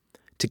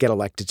to get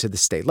elected to the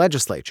state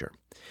legislature.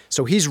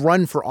 So he's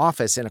run for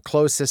office in a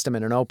closed system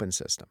and an open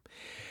system.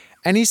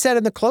 And he said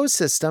in the closed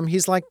system,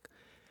 he's like,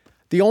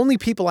 the only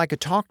people I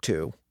could talk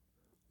to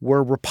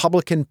were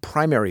Republican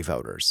primary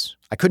voters.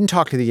 I couldn't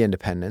talk to the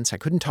independents. I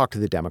couldn't talk to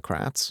the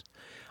Democrats.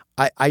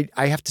 I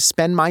have to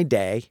spend my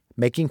day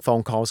making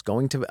phone calls,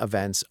 going to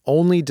events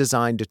only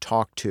designed to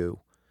talk to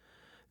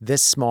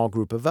this small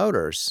group of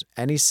voters.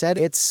 And he said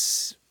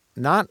it's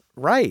not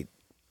right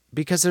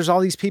because there's all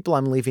these people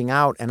I'm leaving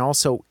out. And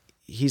also,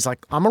 he's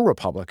like, I'm a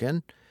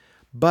Republican,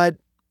 but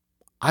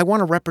I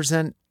want to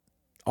represent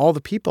all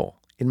the people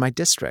in my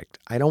district.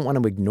 I don't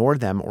want to ignore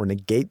them or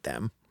negate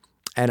them.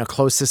 And a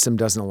closed system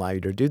doesn't allow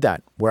you to do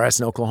that. Whereas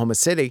in Oklahoma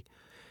City,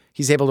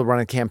 he's able to run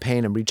a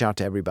campaign and reach out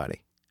to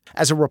everybody.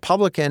 As a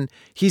Republican,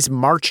 he's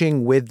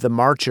marching with the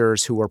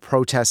marchers who are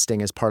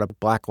protesting as part of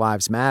Black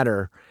Lives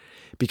Matter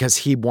because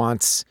he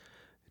wants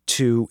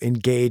to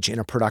engage in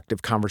a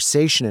productive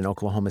conversation in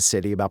Oklahoma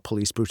City about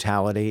police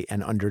brutality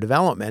and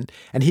underdevelopment.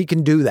 And he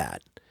can do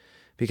that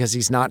because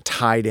he's not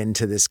tied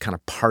into this kind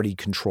of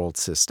party-controlled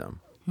system.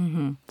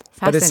 Mm-hmm.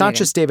 But it's not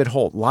just David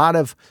Holt. A lot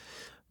of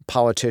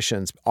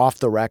politicians off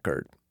the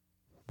record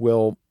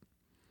will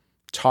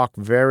talk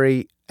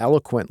very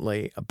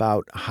eloquently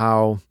about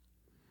how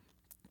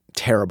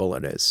terrible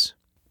it is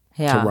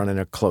to run in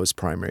a closed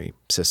primary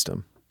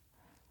system.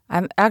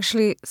 I'm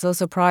actually so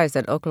surprised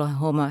that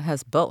Oklahoma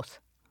has both.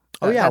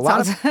 Oh, yeah.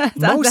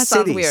 That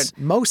sounds weird.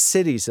 Most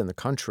cities in the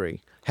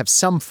country have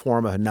some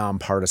form of a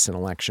nonpartisan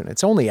election.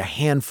 It's only a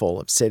handful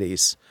of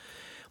cities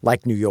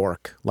like New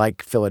York,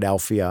 like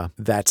Philadelphia,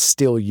 that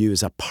still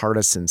use a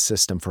partisan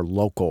system for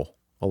local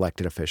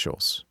elected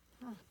officials.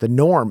 The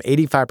norm,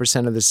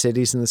 85% of the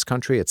cities in this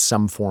country, it's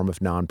some form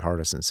of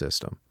nonpartisan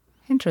system.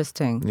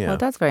 Interesting. Yeah. Well,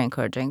 that's very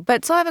encouraging.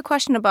 But so I have a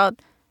question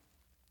about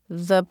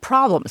the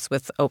problems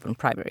with open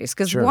primaries.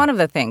 Because one of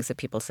the things that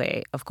people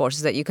say, of course,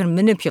 is that you can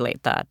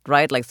manipulate that,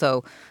 right? Like,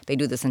 so they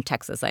do this in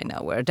Texas, I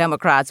know, where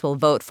Democrats will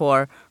vote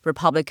for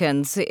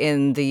Republicans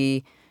in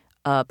the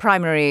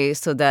primary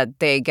so that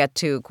they get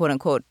to, quote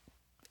unquote,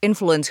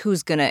 influence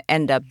who's going to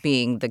end up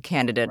being the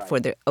candidate for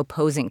the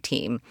opposing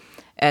team.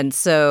 And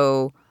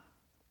so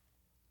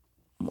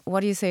what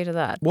do you say to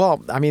that?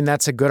 Well, I mean,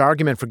 that's a good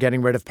argument for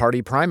getting rid of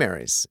party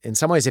primaries. In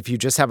some ways, if you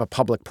just have a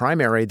public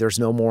primary, there's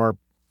no more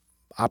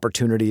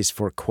opportunities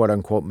for quote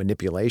unquote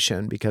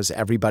manipulation because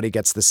everybody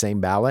gets the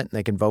same ballot and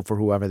they can vote for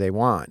whoever they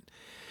want.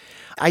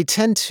 I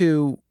tend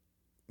to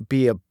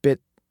be a bit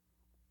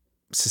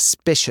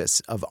suspicious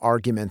of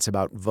arguments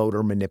about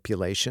voter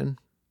manipulation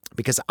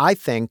because I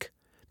think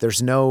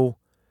there's no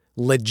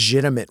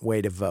legitimate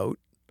way to vote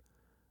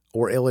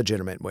or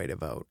illegitimate way to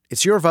vote.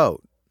 It's your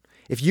vote.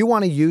 If you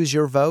want to use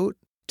your vote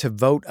to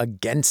vote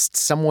against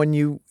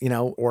someone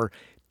or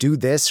do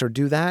this or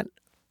do that,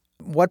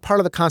 what part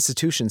of the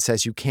Constitution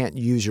says you can't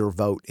use your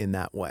vote in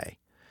that way?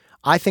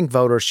 I think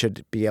voters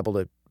should be able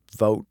to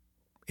vote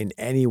in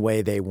any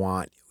way they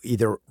want,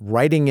 either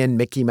writing in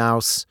Mickey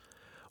Mouse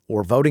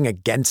or voting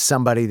against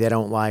somebody they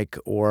don't like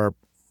or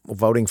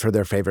voting for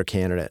their favorite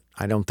candidate.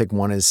 I don't think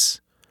one is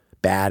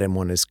bad and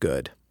one is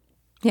good.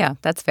 Yeah,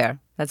 that's fair.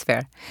 That's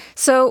fair.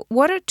 So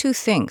what are two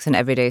things an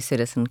everyday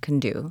citizen can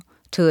do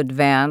to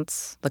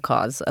advance the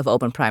cause of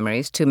open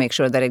primaries to make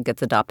sure that it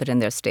gets adopted in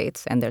their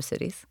states and their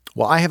cities?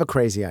 Well, I have a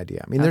crazy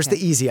idea. I mean, there's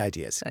the easy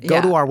ideas.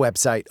 Go to our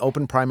website,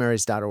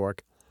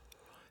 openprimaries.org,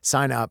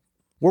 sign up.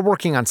 We're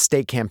working on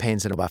state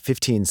campaigns in about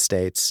 15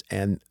 states,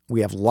 and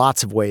we have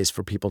lots of ways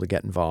for people to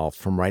get involved,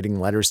 from writing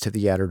letters to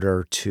the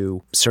editor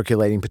to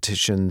circulating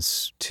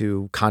petitions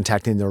to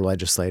contacting their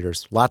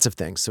legislators, lots of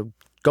things. So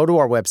go to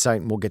our website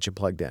and we'll get you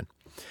plugged in.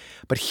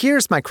 But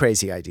here's my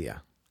crazy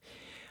idea.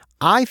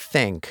 I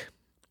think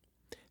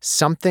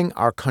something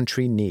our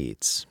country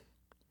needs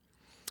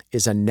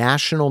is a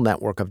national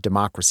network of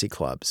democracy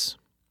clubs,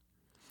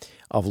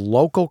 of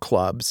local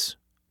clubs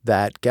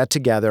that get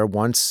together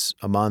once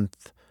a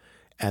month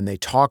and they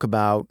talk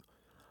about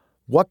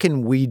what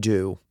can we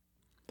do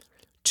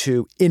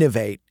to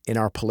innovate in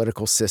our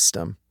political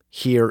system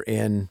here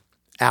in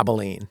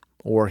Abilene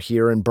or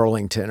here in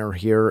Burlington or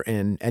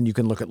and you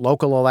can look at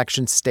local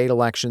elections, state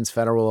elections,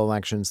 federal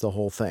elections, the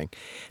whole thing.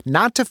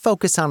 Not to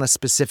focus on a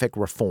specific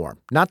reform,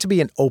 not to be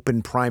an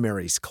open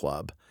primaries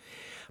club,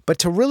 but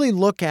to really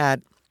look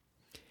at,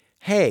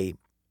 hey,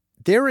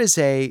 there is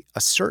a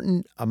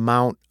certain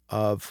amount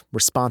of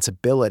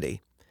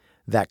responsibility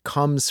that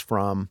comes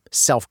from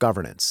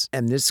self-governance.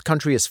 And this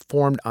country is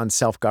formed on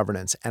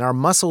self-governance. And our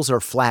muscles are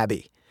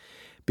flabby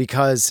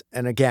because,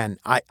 and again,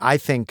 I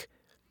think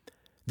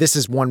this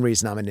is one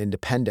reason I'm an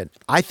independent.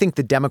 I think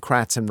the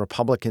Democrats and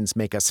Republicans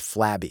make us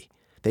flabby.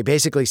 They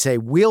basically say,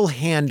 we'll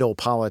handle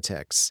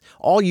politics.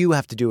 All you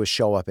have to do is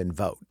show up and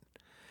vote.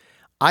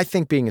 I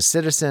think being a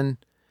citizen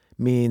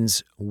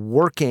means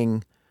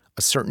working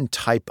a certain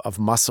type of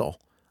muscle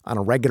on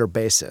a regular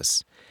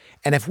basis.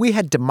 And if we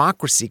had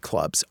democracy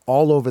clubs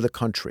all over the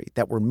country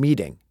that were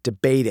meeting,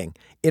 debating,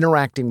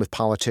 interacting with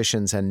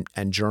politicians and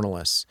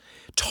journalists,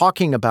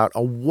 talking about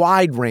a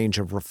wide range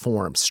of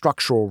reforms,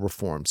 structural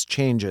reforms,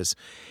 changes,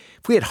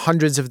 if we had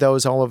hundreds of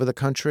those all over the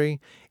country,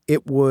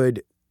 it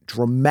would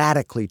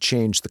dramatically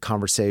change the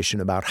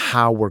conversation about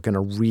how we're going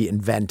to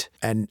reinvent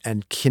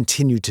and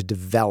continue to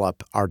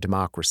develop our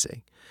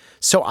democracy.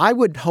 So I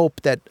would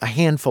hope that a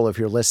handful of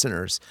your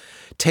listeners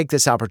take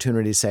this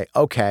opportunity to say,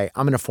 okay,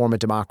 I'm going to form a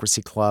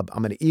democracy club.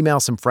 I'm going to email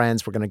some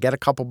friends. We're going to get a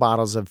couple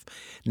bottles of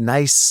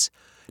nice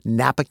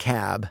Napa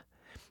Cab,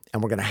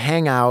 and we're going to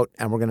hang out,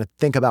 and we're going to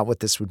think about what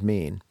this would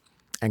mean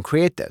and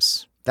create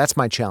this. That's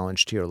my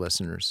challenge to your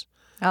listeners.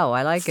 Oh,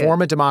 I like it.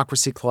 Form a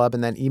democracy club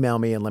and then email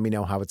me and let me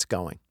know how it's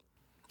going.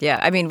 Yeah,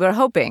 I mean, we're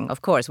hoping,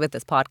 of course, with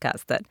this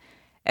podcast that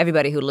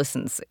everybody who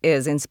listens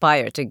is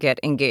inspired to get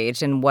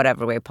engaged in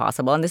whatever way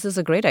possible. And this is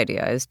a great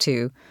idea, is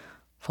to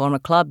form a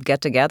club,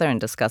 get together and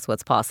discuss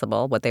what's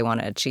possible, what they want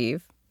to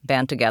achieve,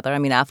 band together. I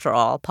mean, after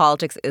all,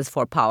 politics is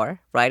for power,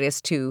 right?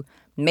 It's to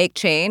make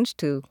change,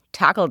 to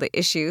tackle the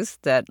issues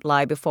that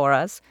lie before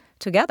us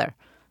together.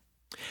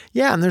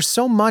 Yeah, and there's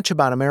so much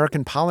about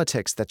American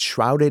politics that's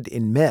shrouded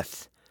in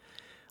myth.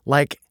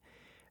 Like,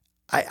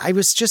 I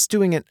was just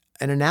doing an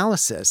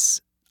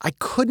analysis. I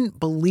couldn't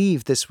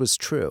believe this was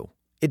true.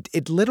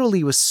 It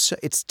literally was,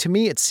 to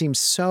me, it seems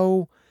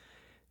so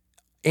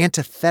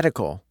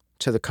antithetical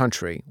to the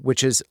country,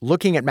 which is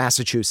looking at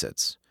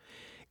Massachusetts.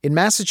 In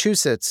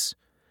Massachusetts,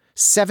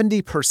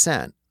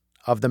 70%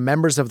 of the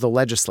members of the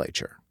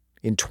legislature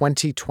in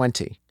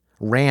 2020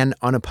 ran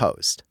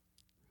unopposed.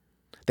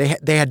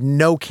 They had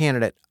no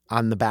candidate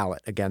on the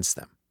ballot against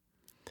them.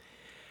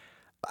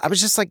 I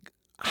was just like,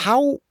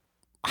 how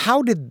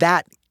did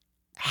that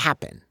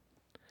happen?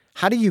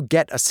 How do you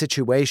get a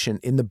situation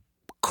in the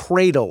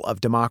cradle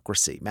of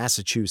democracy,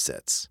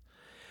 Massachusetts,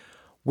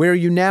 where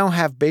you now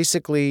have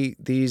basically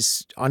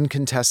these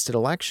uncontested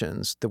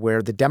elections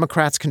where the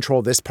Democrats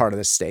control this part of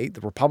the state,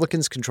 the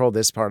Republicans control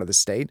this part of the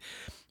state,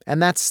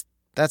 and that's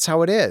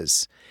how it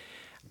is.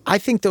 I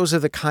think those are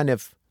the kind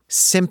of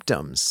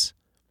symptoms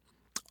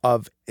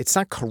of, it's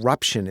not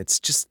corruption, it's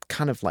just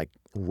kind of like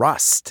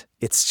rust.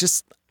 It's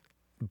just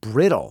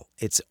brittle.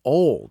 It's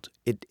old.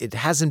 It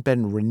hasn't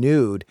been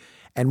renewed.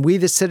 And we,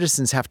 the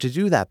citizens, have to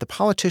do that. The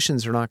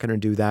politicians are not going to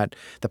do that.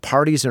 The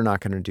parties are not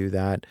going to do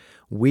that.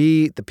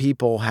 We, the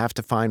people, have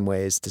to find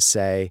ways to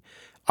say,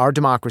 our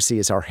democracy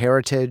is our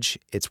heritage.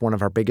 It's one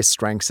of our biggest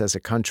strengths as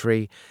a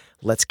country.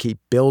 Let's keep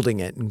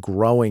building it and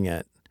growing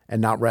it and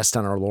not rest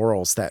on our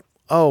laurels that,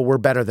 oh, we're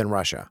better than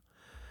Russia.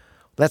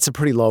 That's a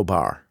pretty low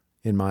bar,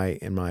 in my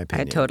opinion.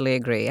 I totally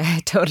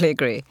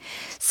agree.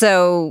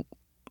 So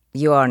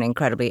you are an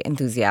incredibly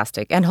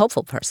enthusiastic and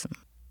hopeful person.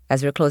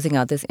 As we're closing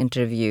out this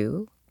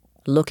interview,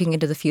 looking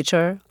into the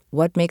future,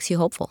 what makes you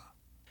hopeful?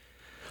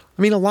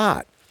 I mean, a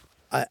lot.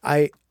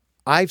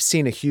 I've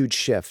seen a huge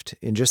shift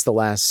in just the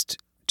last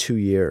 2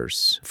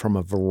 years from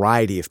a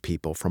variety of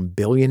people, from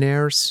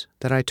billionaires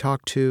that I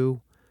talk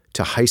to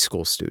high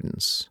school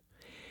students,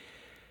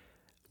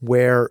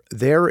 where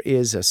there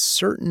is a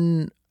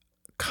certain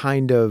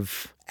kind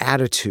of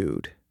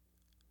attitude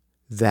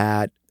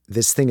that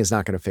this thing is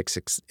not going to fix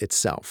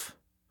itself,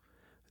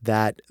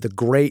 that the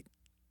great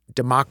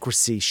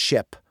democracy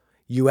ship,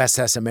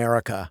 USS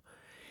America,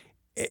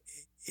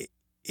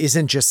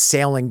 isn't just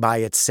sailing by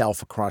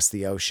itself across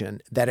the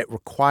ocean, that it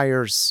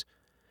requires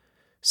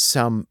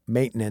some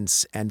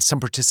maintenance and some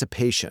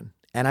participation.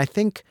 And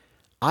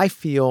I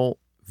feel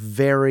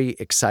very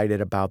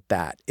excited about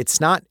that.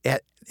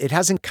 It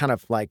hasn't kind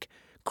of like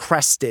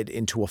crested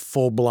into a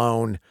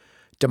full-blown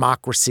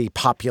democracy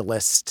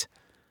populist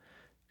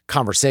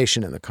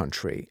conversation in the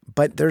country,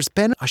 but there's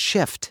been a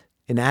shift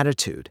in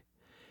attitude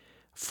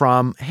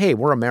from, hey,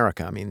 we're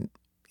America. I mean,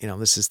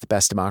 this is the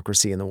best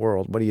democracy in the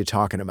world. What are you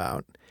talking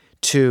about?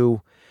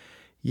 To,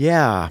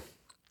 yeah,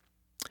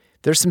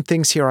 there's some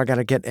things here I got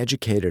to get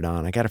educated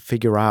on. I got to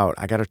figure out.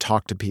 I got to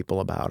talk to people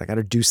about. I got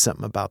to do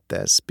something about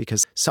this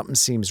because something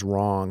seems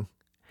wrong.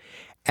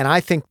 And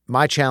I think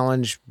my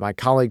challenge, my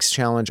colleagues'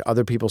 challenge,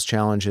 other people's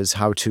challenge is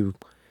how to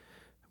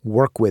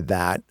work with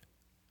that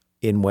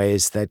in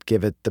ways that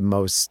give it the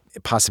most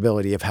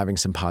possibility of having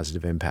some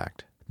positive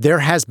impact. There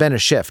has been a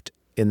shift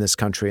in this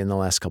country in the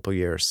last couple of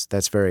years.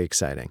 That's very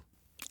exciting.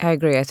 I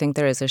agree. I think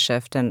there is a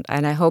shift, and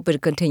I hope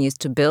it continues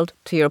to build,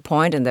 to your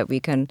point, and that we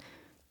can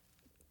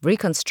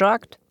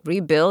reconstruct,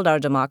 rebuild our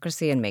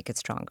democracy and make it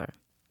stronger.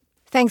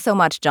 Thanks so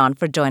much, John,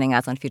 for joining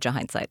us on Future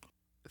Hindsight.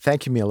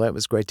 Thank you, Mila. It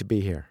was great to be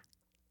here.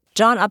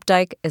 John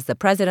Opdycke is the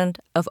president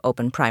of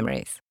Open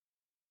Primaries.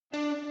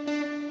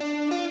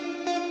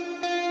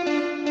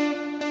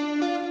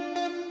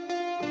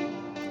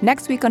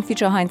 Next week on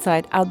Future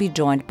Hindsight, I'll be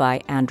joined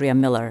by Andrea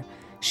Miller.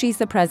 She's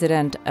the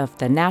president of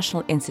the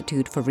National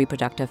Institute for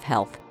Reproductive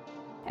Health.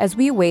 As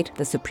we await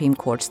the Supreme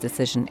Court's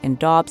decision in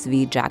Dobbs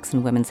v.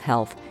 Jackson Women's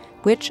Health,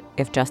 which,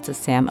 if Justice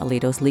Sam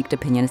Alito's leaked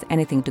opinion is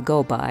anything to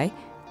go by,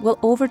 will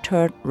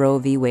overturn Roe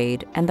v.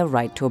 Wade and the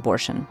right to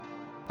abortion.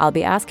 I'll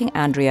be asking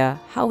Andrea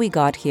how we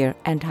got here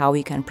and how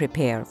we can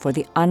prepare for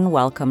the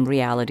unwelcome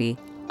reality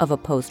of a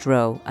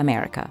post-Roe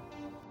America.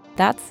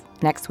 That's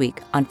next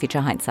week on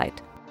Future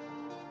Hindsight.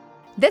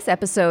 This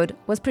episode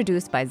was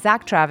produced by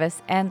Zach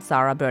Travis and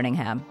Sarah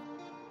Birmingham.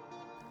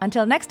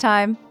 Until next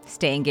time,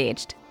 stay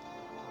engaged.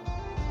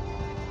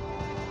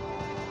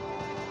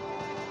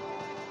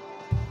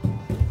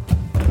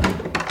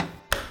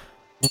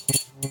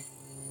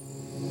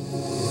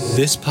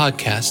 This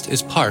podcast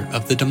is part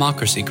of the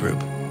Democracy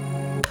Group,